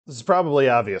This is probably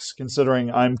obvious,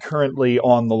 considering I'm currently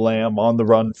on the lam, on the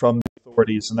run from the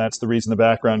authorities, and that's the reason the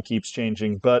background keeps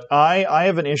changing. But I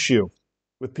have an issue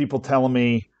with people telling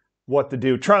me what to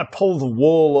do, trying to pull the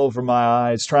wool over my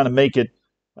eyes, trying to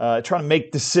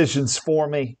make decisions for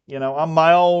me. You know, I'm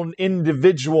my own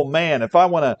individual man. If I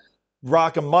want to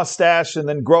rock a mustache and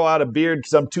then grow out a beard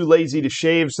because I'm too lazy to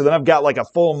shave, so then I've got like a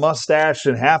full mustache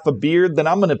and half a beard, then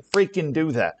I'm going to freaking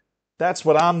do that. That's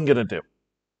what I'm going to do.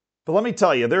 But let me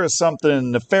tell you, there is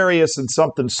something nefarious and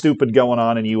something stupid going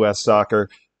on in U.S. soccer.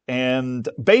 And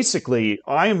basically,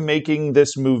 I'm making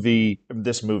this movie.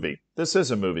 This is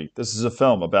a movie. This is a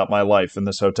film about my life in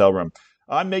this hotel room.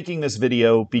 I'm making this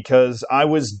video because I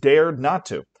was dared not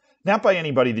to. Not by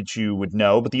anybody that you would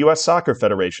know, but the U.S. Soccer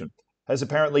Federation has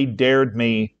apparently dared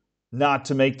me not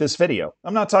to make this video.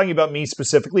 I'm not talking about me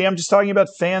specifically. I'm just talking about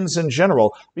fans in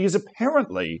general, because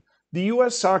apparently the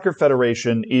U.S. Soccer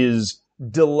Federation is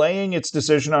delaying its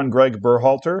decision on Greg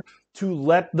Berhalter to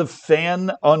let the fan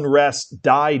unrest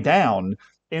die down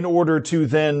in order to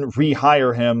then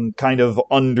rehire him kind of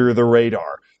under the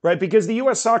radar, right? Because the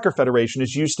U.S. Soccer Federation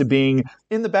is used to being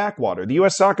in the backwater. The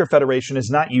U.S. Soccer Federation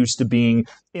is not used to being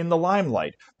in the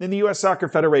limelight. And the U.S. Soccer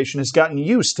Federation has gotten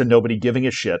used to nobody giving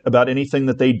a shit about anything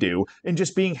that they do and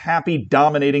just being happy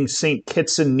dominating St.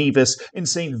 Kitts and Nevis and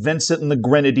St. Vincent and the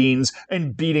Grenadines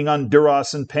and beating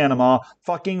Honduras and Panama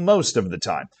fucking most of the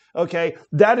time. Okay,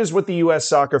 that is what the U.S.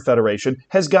 Soccer Federation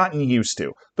has gotten used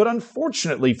to. But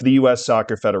unfortunately for the U.S.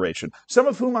 Soccer Federation, some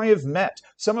of whom I have met,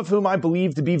 some of whom I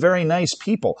believe to be very nice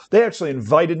people, they actually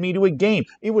invited me to a game.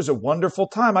 It was a wonderful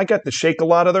time. I got to shake a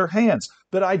lot of their hands.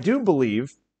 But I do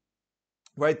believe,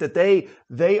 right, that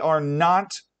they are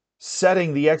not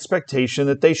setting the expectation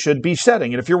that they should be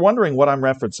setting. And if you're wondering what I'm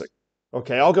referencing,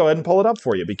 okay, I'll go ahead and pull it up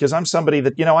for you, because I'm somebody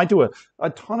that, you know, I do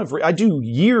I do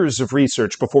years of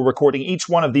research before recording each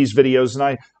one of these videos, and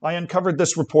I uncovered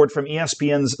this report from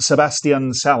ESPN's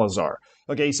Sebastian Salazar.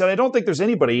 Okay, he said, I don't think there's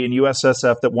anybody in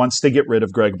USSF that wants to get rid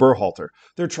of Greg Berhalter.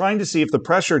 They're trying to see if the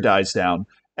pressure dies down.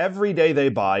 Every day they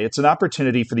buy, it's an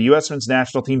opportunity for the U.S. men's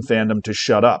national team fandom to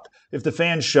shut up. If the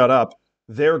fans shut up,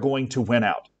 they're going to win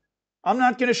out. I'm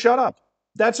not going to shut up.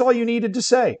 That's all you needed to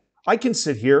say. I can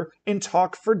sit here and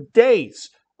talk for days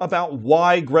about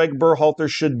why Greg Berhalter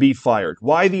should be fired,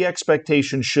 why the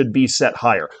expectation should be set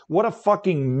higher. What a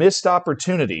fucking missed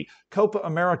opportunity Copa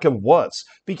America was.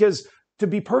 Because, to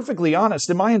be perfectly honest,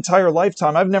 in my entire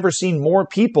lifetime, I've never seen more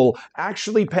people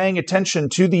actually paying attention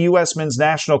to the U.S. men's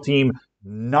national team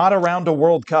not around a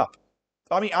World Cup.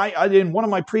 I mean, I in one of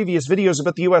my previous videos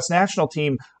about the U.S. national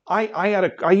team,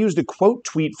 I used a quote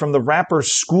tweet from the rapper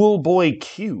Schoolboy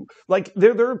Q. Like,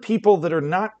 there are people that are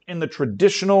not in the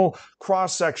traditional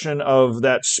cross-section of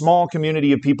that small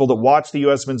community of people that watch the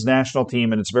U.S. men's national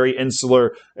team, and it's very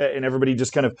insular, and everybody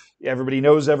just kind of, everybody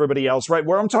knows everybody else, right?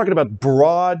 Where I'm talking about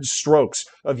broad strokes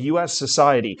of U.S.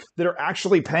 society that are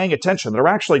actually paying attention, that are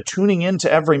actually tuning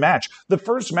into every match. The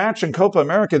first match in Copa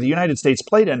America the United States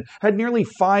played in had nearly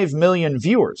 5 million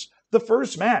viewers. The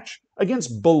first match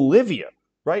against Bolivia,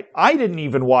 right? I didn't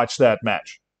even watch that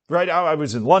match, right? I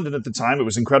was in London at the time. It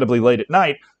was incredibly late at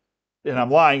night. And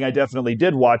I'm lying. I definitely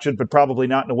did watch it, but probably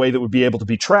not in a way that would be able to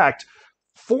be tracked.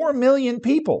 4 million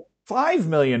people, 5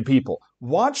 million people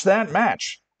watched that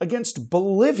match against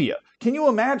Bolivia. Can you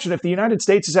imagine if the United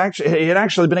States had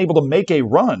actually been able to make a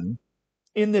run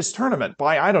in this tournament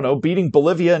by, I don't know, beating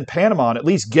Bolivia and Panama and at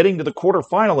least getting to the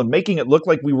quarterfinal and making it look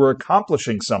like we were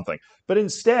accomplishing something? But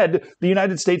instead, the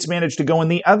United States managed to go in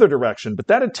the other direction. But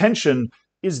that attention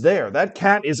is there. That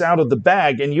cat is out of the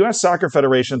bag, and U.S. Soccer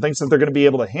Federation thinks that they're going to be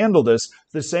able to handle this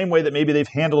the same way that maybe they've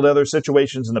handled other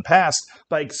situations in the past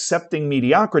by accepting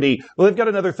mediocrity. Well, they've got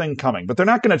another thing coming, but they're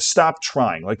not going to stop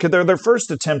trying. Like, their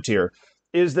first attempt here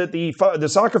is that the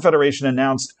Soccer Federation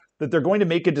announced that they're going to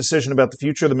make a decision about the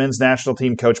future of the men's national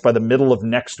team coach by the middle of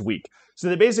next week. So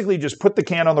they basically just put the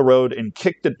can on the road and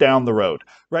kicked it down the road,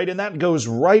 right? And that goes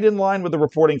right in line with the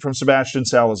reporting from Sebastian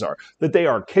Salazar, that they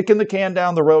are kicking the can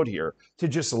down the road here to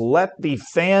just let the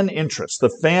fan interest,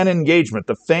 the fan engagement,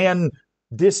 the fan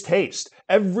distaste.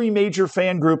 Every major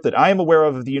fan group that I am aware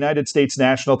of the United States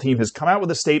national team has come out with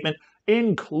a statement,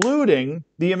 including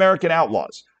the American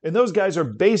Outlaws. And those guys are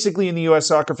basically in the U.S.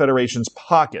 Soccer Federation's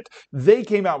pocket. They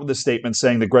came out with a statement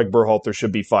saying that Greg Berhalter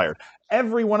should be fired.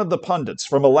 Every one of the pundits,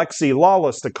 from Alexi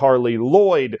Lawless to Carly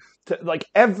Lloyd, to like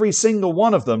every single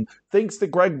one of them, thinks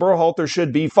that Greg Berhalter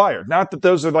should be fired. Not that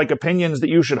those are like opinions that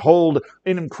you should hold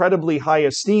in incredibly high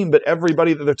esteem, but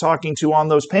everybody that they're talking to on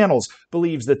those panels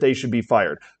believes that they should be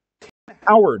fired.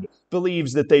 Howard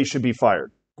believes that they should be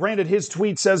fired. Granted, his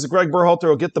tweet says that Greg Berhalter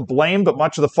will get the blame, but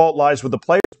much of the fault lies with the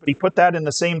players. but he put that in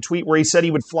the same tweet where he said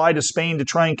he would fly to Spain to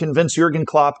try and convince Jurgen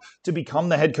Klopp to become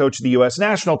the head coach of the U.S.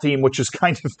 national team, which is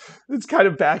kind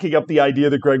of backing up the idea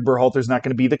that Greg Berhalter is not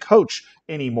going to be the coach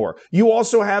anymore. You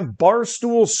also have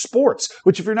Barstool Sports,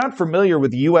 which, if you're not familiar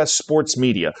with U.S. sports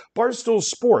media, Barstool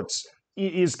Sports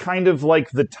is kind of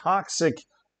like the toxic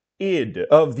id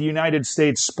of the United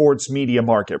States sports media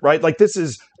market, right? Like, this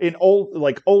is an old,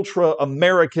 like, ultra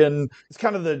American, it's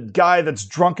kind of the guy that's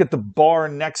drunk at the bar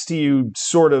next to you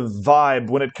sort of vibe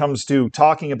when it comes to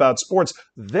talking about sports.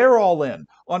 They're all in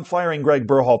on firing Greg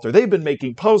Berhalter. They've been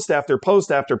making post after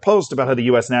post after post about how the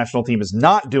U.S. national team is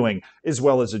not doing as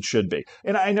well as it should be.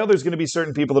 And I know there's going to be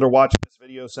certain people that are watching this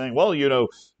video saying, well,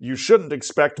 you shouldn't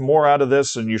expect more out of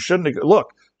this, and you shouldn't.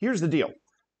 Look, here's the deal.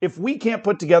 If we can't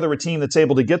put together a team that's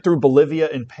able to get through Bolivia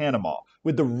and Panama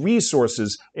with the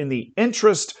resources and the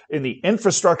interest in the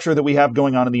infrastructure that we have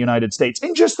going on in the United States,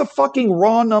 and just the fucking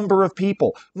raw number of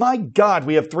people. My God,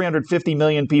 we have 350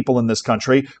 million people in this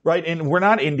country, right? And we're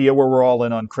not India, where we're all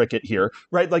in on cricket here,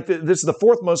 right? Like, this is the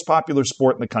fourth most popular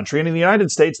sport in the country. And in the United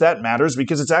States, that matters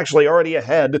because it's actually already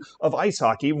ahead of ice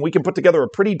hockey. And we can put together a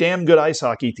pretty damn good ice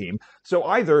hockey team. So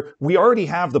either we already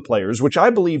have the players, which I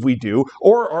believe we do,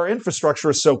 or our infrastructure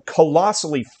is so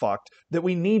colossally fucked that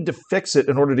we need to fix it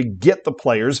in order to get the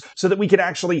players so that we can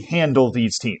actually handle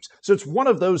these teams. So it's one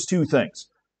of those two things,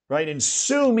 right? And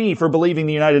sue me for believing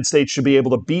the United States should be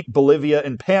able to beat Bolivia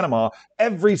and Panama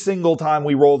every single time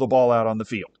we roll the ball out on the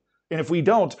field. And if we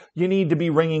don't, you need to be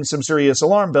ringing some serious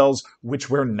alarm bells, which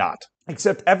we're not.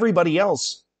 Except everybody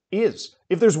else is.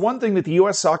 If there's one thing that the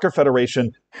U.S. Soccer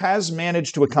Federation has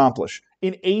managed to accomplish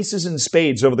in aces and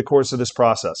spades over the course of this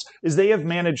process, is they have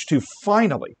managed to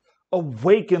finally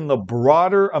awaken the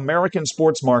broader American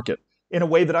sports market in a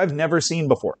way that I've never seen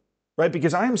before, right?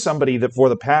 Because I am somebody that for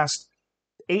the past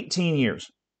 18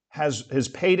 years has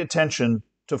paid attention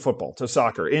to football, to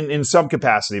soccer, in some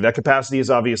capacity. That capacity has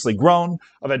obviously grown.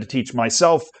 I've had to teach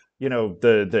myself,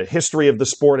 the history of the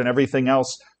sport and everything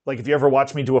else. Like, if you ever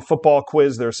watch me do a football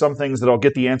quiz, there are some things that I'll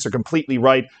get the answer completely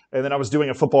right. And then I was doing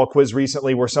a football quiz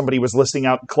recently where somebody was listing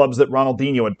out clubs that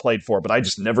Ronaldinho had played for, but I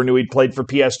just never knew he'd played for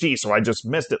PSG, so I just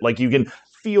missed it. Like, you can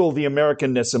feel the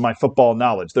Americanness in my football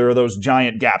knowledge. There are those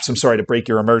giant gaps. I'm sorry to break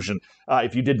your immersion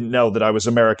if you didn't know that I was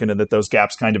American and that those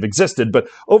gaps kind of existed. But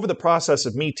over the process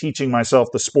of me teaching myself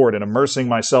the sport and immersing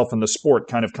myself in the sport,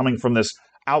 kind of coming from this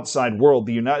outside world,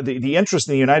 the interest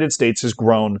in the United States has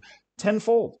grown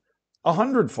tenfold.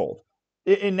 100-fold.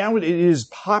 And now it is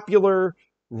popular,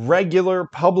 regular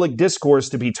public discourse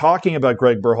to be talking about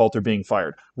Greg Berhalter being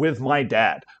fired with my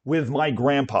dad, with my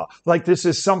grandpa. Like, this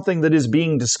is something that is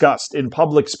being discussed in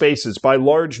public spaces by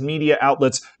large media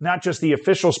outlets, not just the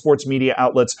official sports media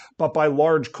outlets, but by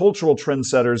large cultural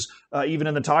trendsetters, even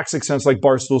in the toxic sense, like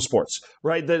Barstool Sports,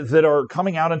 right? That are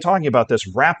coming out and talking about this.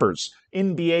 Rappers,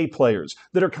 NBA players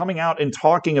that are coming out and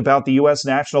talking about the U.S.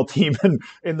 national team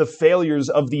and the failures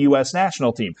of the U.S.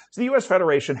 national team. So the U.S.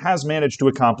 Federation has managed to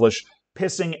accomplish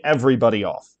pissing everybody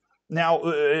off. Now,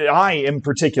 I, in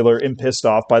particular, am pissed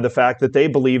off by the fact that they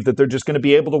believe that they're just going to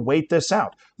be able to wait this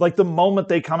out. Like, the moment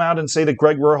they come out and say that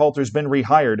Greg Berhalter's been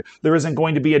rehired, there isn't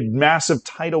going to be a massive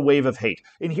tidal wave of hate.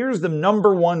 And here's the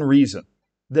number one reason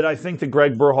that I think that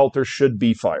Greg Berhalter should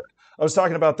be fired. I was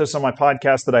talking about this on my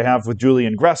podcast that I have with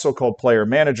Julian Gressel called Player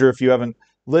Manager. If you haven't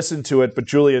listened to it, but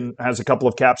Julian has a couple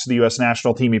of caps to the U.S.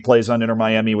 national team. He plays on Inter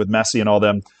Miami with Messi and all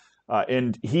them.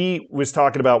 And he was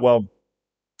talking about, well,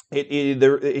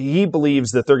 he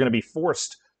believes that they're going to be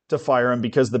forced to fire him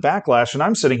because of the backlash. And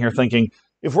I'm sitting here thinking,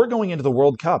 if we're going into the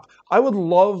World Cup, I would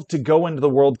love to go into the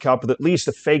World Cup with at least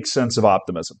a fake sense of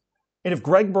optimism. And if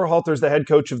Greg Berhalter is the head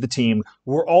coach of the team,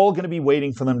 we're all going to be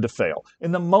waiting for them to fail.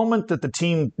 In the moment that the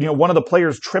team, one of the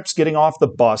players trips getting off the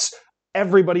bus,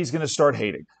 everybody's going to start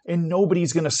hating and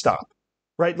nobody's going to stop,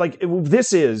 right? Like,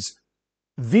 this is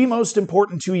the most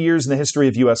important 2 years in the history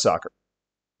of U.S. soccer.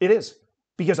 It is,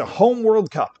 because a home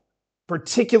World Cup,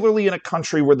 particularly in a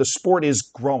country where the sport is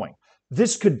growing,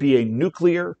 this could be a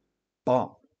nuclear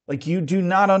bomb. Like, you do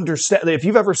not understand. If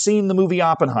you've ever seen the movie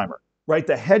Oppenheimer, right?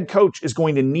 The head coach is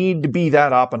going to need to be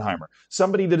that Oppenheimer.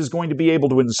 Somebody that is going to be able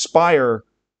to inspire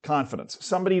confidence.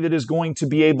 Somebody that is going to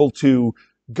be able to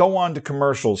go on to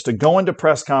commercials, to go into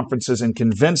press conferences and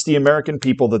convince the American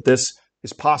people that this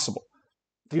is possible.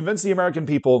 To convince the American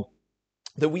people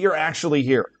that we are actually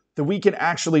here, that we can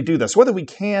actually do this, whether we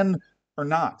can or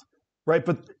not, right?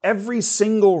 But every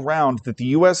single round that the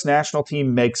U.S. national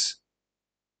team makes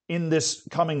in this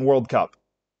coming World Cup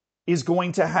is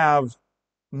going to have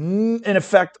an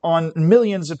effect on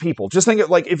millions of people. Just think of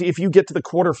like if you get to the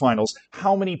quarterfinals,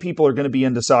 how many people are going to be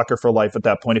into soccer for life at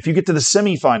that point? If you get to the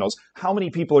semifinals, how many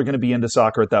people are going to be into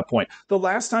soccer at that point? The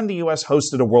last time the U.S.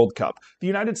 hosted a World Cup, the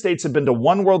United States had been to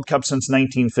one World Cup since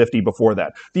 1950 before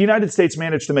that. The United States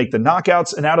managed to make the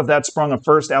knockouts, and out of that sprung a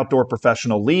first outdoor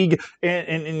professional league.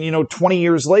 And 20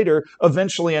 years later,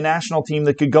 eventually a national team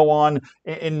that could go on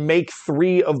and make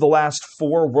 3 of the last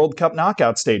 4 World Cup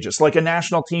knockout stages, like a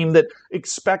national team that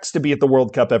expects to be at the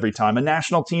World Cup every time, a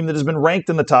national team that has been ranked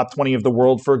in the top 20 of the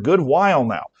world for a good while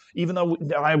now. Even though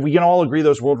we can all agree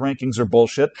those world rankings are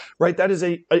bullshit, right?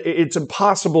 It's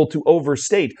impossible to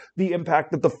overstate the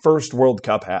impact that the first World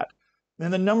Cup had.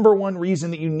 And the number one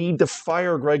reason that you need to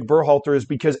fire Greg Berhalter is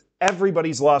because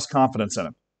everybody's lost confidence in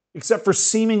him, except for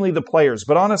seemingly the players.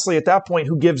 But honestly, at that point,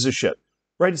 who gives a shit?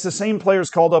 Right? It's the same players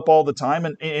called up all the time.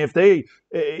 And if they,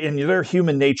 in their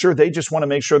human nature, they just want to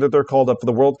make sure that they're called up for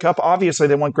the World Cup, obviously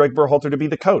they want Greg Berhalter to be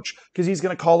the coach because he's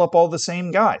going to call up all the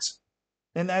same guys.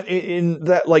 And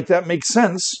that makes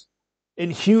sense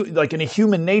in a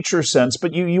human nature sense,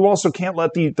 but you also can't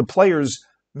let the players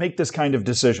make this kind of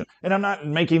decision. And I'm not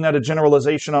making that a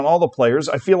generalization on all the players.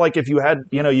 I feel like if you had,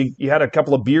 you had a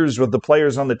couple of beers with the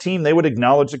players on the team, they would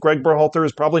acknowledge that Greg Berhalter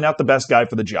is probably not the best guy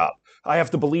for the job. I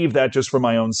have to believe that just for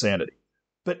my own sanity.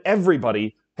 But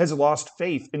everybody has lost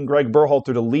faith in Greg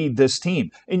Berhalter to lead this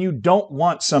team. And you don't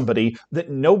want somebody that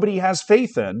nobody has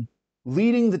faith in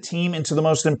leading the team into the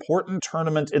most important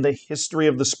tournament in the history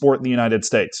of the sport in the United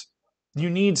States. You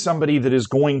need somebody that is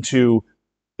going to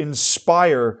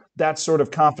inspire that sort of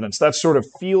confidence, that sort of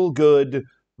feel-good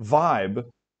vibe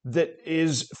that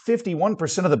is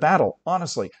 51% of the battle,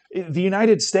 honestly. The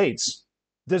United States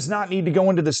does not need to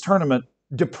go into this tournament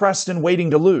depressed and waiting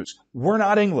to lose. We're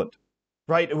not England,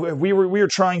 right? We were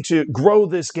trying to grow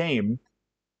this game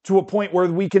to a point where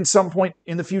we can some point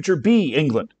in the future be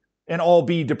England and all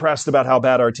be depressed about how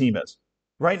bad our team is.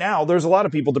 Right now, there's a lot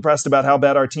of people depressed about how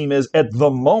bad our team is at the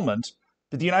moment,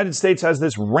 but the United States has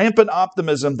this rampant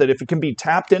optimism that if it can be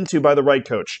tapped into by the right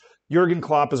coach, Jurgen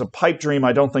Klopp is a pipe dream.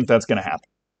 I don't think that's going to happen,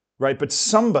 right? But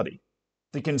somebody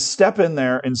that can step in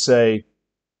there and say,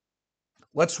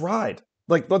 let's ride.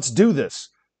 Let's do this,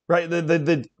 right?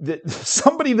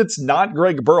 Somebody that's not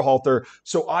Greg Berhalter,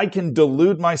 so I can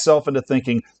delude myself into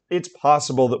thinking it's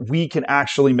possible that we can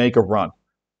actually make a run.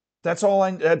 That's all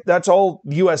the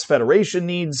U.S. Federation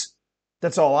needs.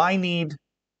 That's all I need.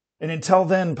 And until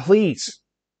then, please,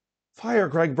 fire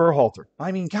Greg Berhalter.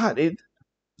 I mean, God,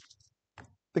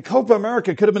 the Copa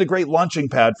America could have been a great launching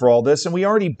pad for all this, and we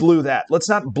already blew that. Let's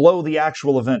not blow the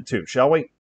actual event too, shall we?